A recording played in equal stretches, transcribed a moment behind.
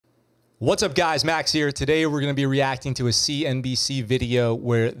What's up, guys? Max here. Today we're going to be reacting to a CNBC video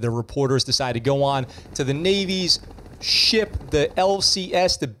where the reporters decided to go on to the Navy's ship, the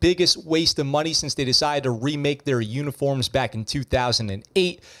LCS, the biggest waste of money since they decided to remake their uniforms back in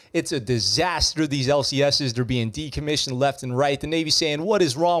 2008. It's a disaster, these LCSs. They're being decommissioned left and right. The Navy's saying, what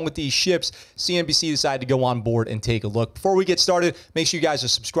is wrong with these ships? CNBC decided to go on board and take a look. Before we get started, make sure you guys are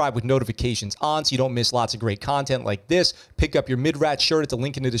subscribed with notifications on so you don't miss lots of great content like this. Pick up your mid-rat shirt at the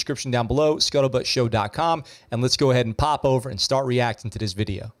link in the description down below, scuttlebuttshow.com, and let's go ahead and pop over and start reacting to this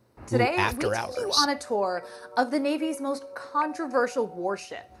video. Today, After we hours. take you on a tour of the Navy's most controversial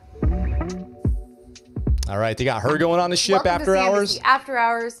warship. All right, they got her going on the ship. Welcome After to hours. CNBC After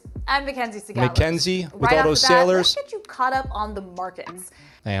Hours. I'm Mackenzie Segalos. Mackenzie, with right all off those the bat, sailors. Let's get you caught up on the markets.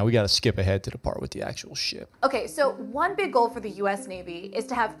 Man, we got to skip ahead to the part with the actual ship. Okay, so one big goal for the U.S. Navy is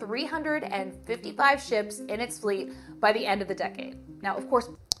to have 355 ships in its fleet by the end of the decade. Now, of course,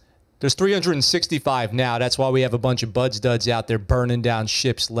 There's 365 now. That's why we have a bunch of buds duds out there burning down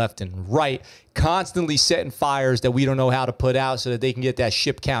ships left and right, constantly setting fires that we don't know how to put out so that they can get that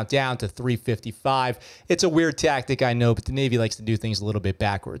ship count down to 355. It's a weird tactic, I know, but the Navy likes to do things a little bit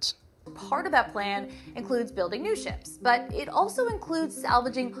backwards. part of that plan includes building new ships, but it also includes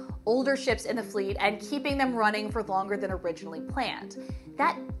salvaging older ships in the fleet and keeping them running for longer than originally planned.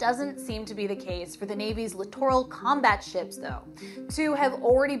 That doesn't seem to be the case for the Navy's littoral combat ships, though. Two have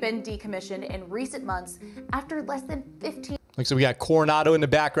already been decommissioned in recent months after less than 15. So we got Coronado in the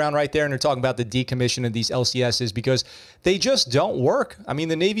background right there, and they're talking about the decommission of these LCSs because they just don't work. I mean,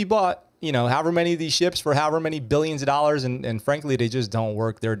 the Navy bought, you know, however many of these ships for however many billions of dollars, and frankly, they just don't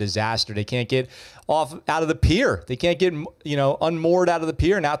work. They're a disaster. They can't get off out of the pier. They can't get, you know, unmoored out of the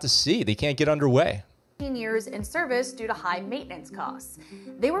pier and out to sea. They can't get underway. Years in service due to high maintenance costs.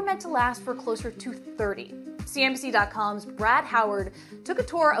 They were meant to last for closer to 30. CNBC.com's Brad Howard took a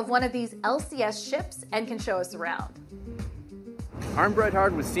tour of one of these LCS ships and can show us around. I'm Brad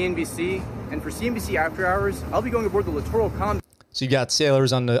Howard with CNBC, and for CNBC After Hours, I'll be going aboard the Littoral Combat. So you got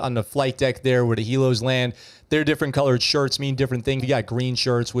sailors on the flight deck there where the helos land. Their different colored shirts mean different things. You got green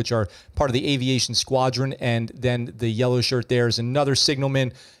shirts, which are part of the aviation squadron, and then the yellow shirt there is another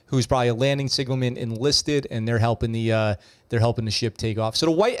signalman who's probably a landing signalman enlisted, and they're helping the ship take off. So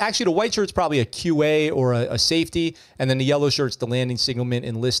the white shirt's probably a QA or a safety, and then the yellow shirt's the landing signalman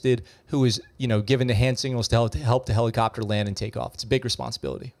enlisted, who is, you know, given the hand signals to help the helicopter land and take off. It's a big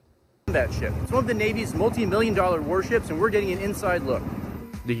responsibility. That ship. It's one of the Navy's multi-million-dollar warships, and we're getting an inside look.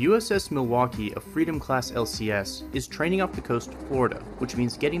 The USS Milwaukee, a Freedom-class LCS, is training off the coast of Florida, which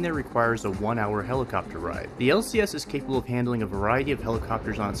means getting there requires a 1-hour helicopter ride. The LCS is capable of handling a variety of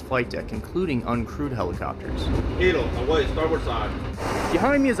helicopters on its flight deck, including uncrewed helicopters. Halo, away, starboard side.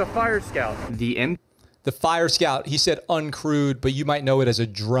 Behind me is a fire scout. The Fire Scout, he said uncrewed, but you might know it as a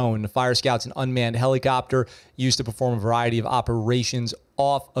drone. The Fire Scout's an unmanned helicopter used to perform a variety of operations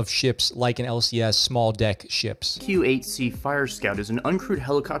off of ships like an LCS, small deck ships. Q-8C Fire Scout is an uncrewed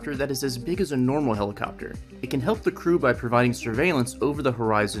helicopter that is as big as a normal helicopter. It can help the crew by providing surveillance over the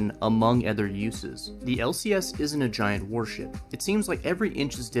horizon, among other uses. The LCS isn't a giant warship. It seems like every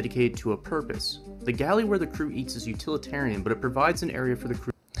inch is dedicated to a purpose. The galley where the crew eats is utilitarian, but it provides an area for the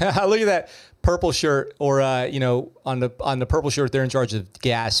crew. Look at that purple shirt, or you know, on the purple shirt, they're in charge of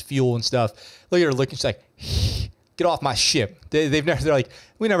gas, fuel, and stuff. Look at her looking. She's like, "Get off my ship." They're like,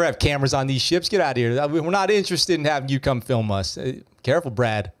 "We never have cameras on these ships. Get out of here. We're not interested in having you come film us." Careful,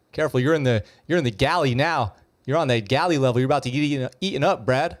 Brad. Careful. You're in the galley now. You're on that galley level. You're about to get eaten up,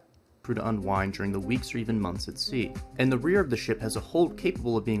 Brad. Crew to unwind during the weeks or even months at sea. And the rear of the ship has a hold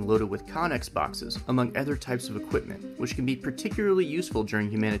capable of being loaded with Connex boxes, among other types of equipment, which can be particularly useful during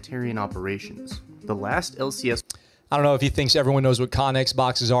humanitarian operations. The last LCS... I don't know if he thinks everyone knows what Connex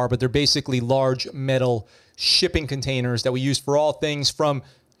boxes are, but they're basically large metal shipping containers that we use for all things from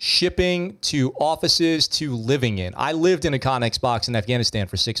shipping to offices to living in. I lived in a Connex box in Afghanistan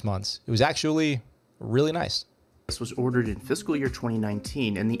for 6 months. It was actually really nice. This was ordered in fiscal year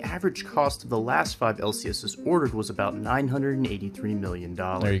 2019, and the average cost of the last 5 LCSs ordered was about $983 million.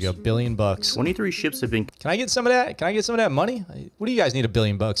 There you go, $1 billion. 23 ships have been... Can I get some of that? Can I get some of that money? What do you guys need $1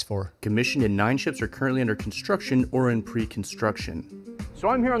 billion for? Commissioned, and 9 ships are currently under construction or in pre-construction. So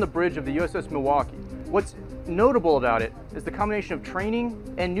I'm here on the bridge of the USS Milwaukee. What's notable about it is the combination of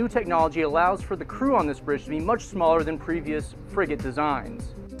training and new technology allows for the crew on this bridge to be much smaller than previous frigate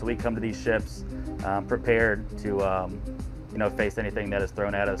designs. So we come to these ships prepared to, you know, face anything that is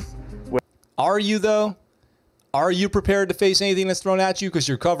thrown at us. Are you, though? Are you prepared to face anything that's thrown at you? Because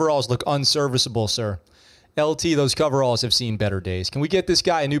your coveralls look unserviceable, sir. LT, those coveralls have seen better days. Can we get this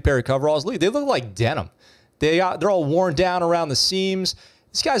guy a new pair of coveralls? They look like denim. They're all worn down around the seams.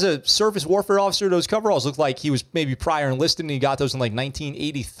 This guy's a surface warfare officer. Those coveralls look like he was maybe prior enlisted and he got those in like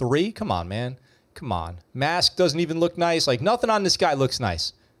 1983. Come on, man. Come on. Mask doesn't even look nice. Like, nothing on this guy looks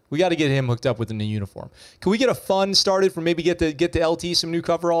nice. We got to get him hooked up with a new uniform. Can we get a fund started for maybe get the LT some new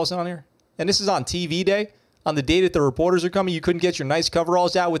coveralls on here? And this is on TV day. On the day that the reporters are coming, you couldn't get your nice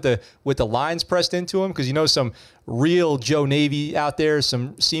coveralls out with the lines pressed into them, because you know some real Joe Navy out there,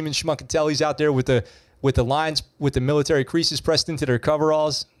 some Seaman Schmuckatellis out there with the lines, with the military creases pressed into their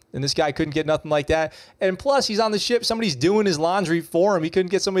coveralls. And this guy couldn't get nothing like that. And plus, he's on the ship. Somebody's doing his laundry for him. He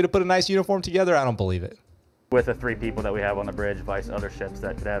couldn't get somebody to put a nice uniform together. I don't believe it. With the 3 people that we have on the bridge, vice other ships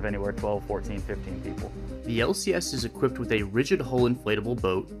that could have anywhere 12, 14, 15 people. The LCS is equipped with a rigid hull inflatable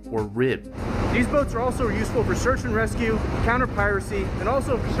boat, or RIB. These boats are also useful for search and rescue, counter-piracy, and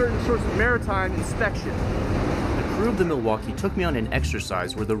also for certain sorts of maritime inspection. The crew of the Milwaukee took me on an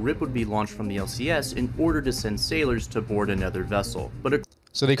exercise where the RIB would be launched from the LCS in order to send sailors to board another vessel.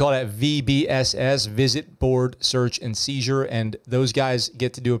 So they call that VBSS, Visit, Board, Search, and Seizure, and those guys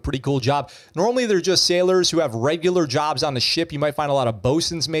get to do a pretty cool job. Normally, they're just sailors who have regular jobs on the ship. You might find a lot of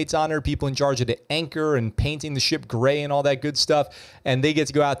bosun's mates on there, people in charge of the anchor and painting the ship gray and all that good stuff, and they get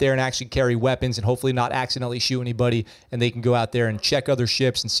to go out there and actually carry weapons and hopefully not accidentally shoot anybody, and they can go out there and check other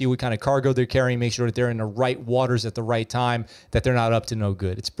ships and see what kind of cargo they're carrying, make sure that they're in the right waters at the right time, that they're not up to no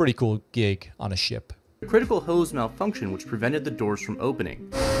good. It's a pretty cool gig on a ship. A critical hose malfunction which prevented the doors from opening.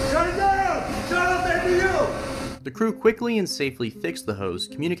 Shut it down! Shut up, APU! The crew quickly and safely fixed the hose,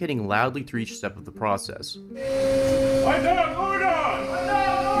 communicating loudly through each step of the process.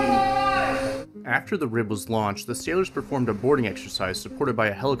 After the RIB was launched, the sailors performed a boarding exercise supported by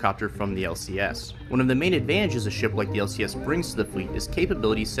a helicopter from the LCS. One of the main advantages a ship like the LCS brings to the fleet is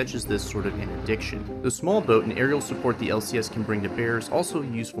capabilities such as this sort of interdiction. The small boat and aerial support the LCS can bring to bear is also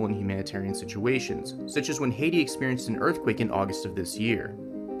useful in humanitarian situations, such as when Haiti experienced an earthquake in August of this year.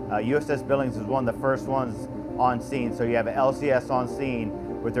 USS Billings is one of the first ones on scene, so you have an LCS on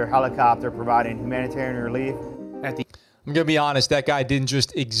scene with their helicopter providing humanitarian relief. I'm going to be honest, that guy didn't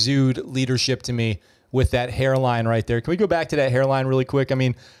just exude leadership to me with that hairline right there. Can we go back to that hairline really quick? I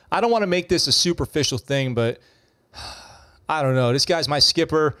mean, I don't want to make this a superficial thing, but I don't know. This guy's my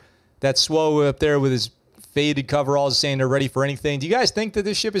skipper. That Swow up there with his faded coveralls saying they're ready for anything. Do you guys think that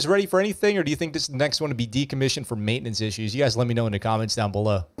this ship is ready for anything, or do you think this is the next one to be decommissioned for maintenance issues? You guys let me know in the comments down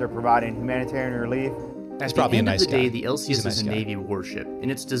below. They're providing humanitarian relief. At the end of the day, the LCS is a Navy warship, and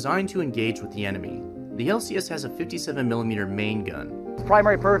it's designed to engage with the enemy. The LCS has a 57mm main gun. Its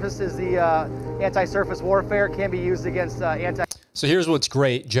primary purpose is the anti-surface warfare. Can be used against So here's what's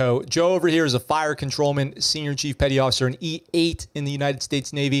great, Joe. Joe over here is a fire controlman, senior chief petty officer, an E8 in the United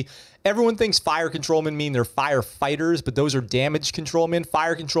States Navy. Everyone thinks fire controlmen mean they're firefighters, but those are damage controlmen.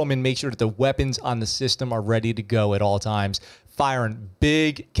 Fire controlmen make sure that the weapons on the system are ready to go at all times, firing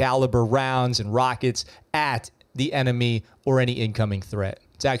big caliber rounds and rockets at the enemy or any incoming threat.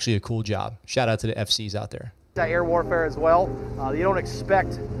 It's actually a cool job. Shout out to the FCs out there. air warfare as well. You don't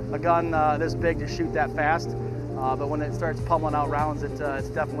expect a gun this big to shoot that fast, but when it starts pummeling out rounds, it's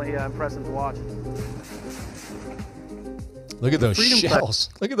definitely impressive to watch. Look at those shells.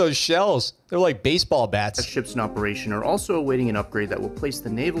 Look at those shells. They're like baseball bats. Ships in operation are also awaiting an upgrade that will place the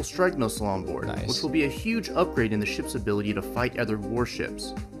Naval Strike Missile on board, which will be a huge upgrade in the ship's ability to fight other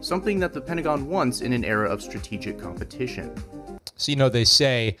warships, something that the Pentagon wants in an era of strategic competition. So, you know, they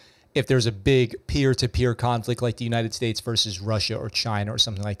say if there's a big peer-to-peer conflict like the United States versus Russia or China or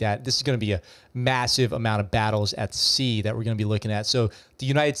something like that, this is going to be a massive amount of battles at sea that we're going to be looking at. So the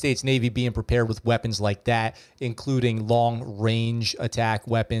United States Navy being prepared with weapons like that, including long-range attack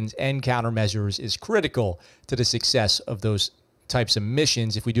weapons and countermeasures, is critical to the success of those types of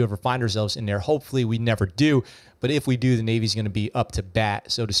missions. If we do ever find ourselves in there, hopefully we never do. But if we do, the Navy's going to be up to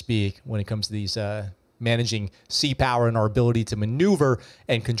bat, so to speak, when it comes to these managing sea power and our ability to maneuver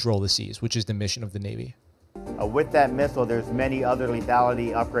and control the seas, which is the mission of the Navy. With that missile, there's many other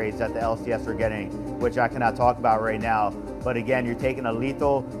lethality upgrades that the LCS are getting, which I cannot talk about right now. But again, you're taking a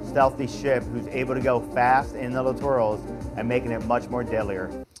lethal, stealthy ship who's able to go fast in the littorals and making it much more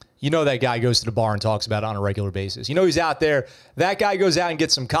deadlier. You know that guy goes to the bar and talks about it on a regular basis. You know he's out there. That guy goes out and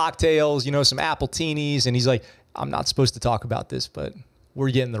gets some cocktails, you know, some appletinis, and he's like, I'm not supposed to talk about this, but we're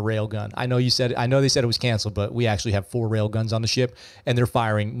getting the railgun. I know they said it was canceled, but we actually have 4 railguns on the ship, and they're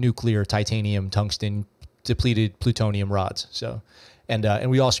firing nuclear, titanium, tungsten, depleted plutonium rods. So, and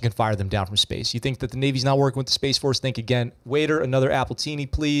we also can fire them down from space. You think that the Navy's not working with the Space Force? Think again. Waiter, another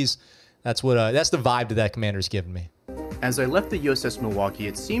appletini, please. That's what. That's the vibe that commander's giving me. As I left the USS Milwaukee,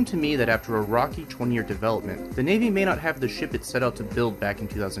 it seemed to me that after a rocky 20-year development, the Navy may not have the ship it set out to build back in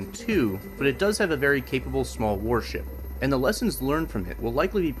 2002, but it does have a very capable small warship. and the lessons learned from it will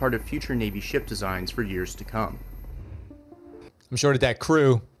likely be part of future Navy ship designs for years to come. I'm sure that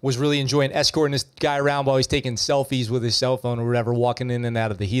crew was really enjoying escorting this guy around while he's taking selfies with his cell phone or whatever, walking in and out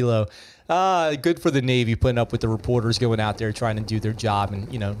of the helo. Good for the Navy putting up with the reporters going out there trying to do their job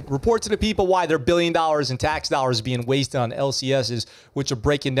and, you know, report to the people why their $1 billion in tax dollars being wasted on LCSs, which are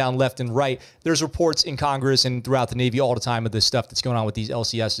breaking down left and right. There's reports in Congress and throughout the Navy all the time of the stuff that's going on with these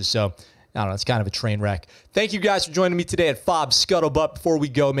LCSs. So, I don't know, it's kind of a train wreck. Thank you guys for joining me today at Fob's Scuttlebutt. Before we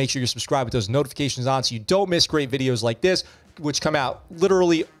go, make sure you're subscribed with those notifications on so you don't miss great videos like this, which come out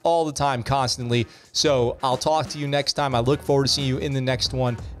literally all the time, constantly. So I'll talk to you next time. I look forward to seeing you in the next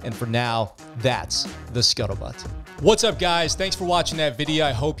one. And for now, that's the Scuttlebutt. What's up, guys? Thanks for watching that video.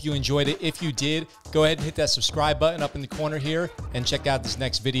 I hope you enjoyed it. If you did, go ahead and hit that subscribe button up in the corner here and check out this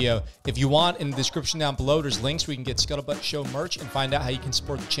next video. If you want, in the description down below, there's links where you can get Scuttlebutt Show merch and find out how you can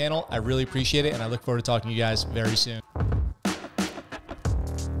support the channel. I really appreciate it, and I look forward to talking to you guys very soon.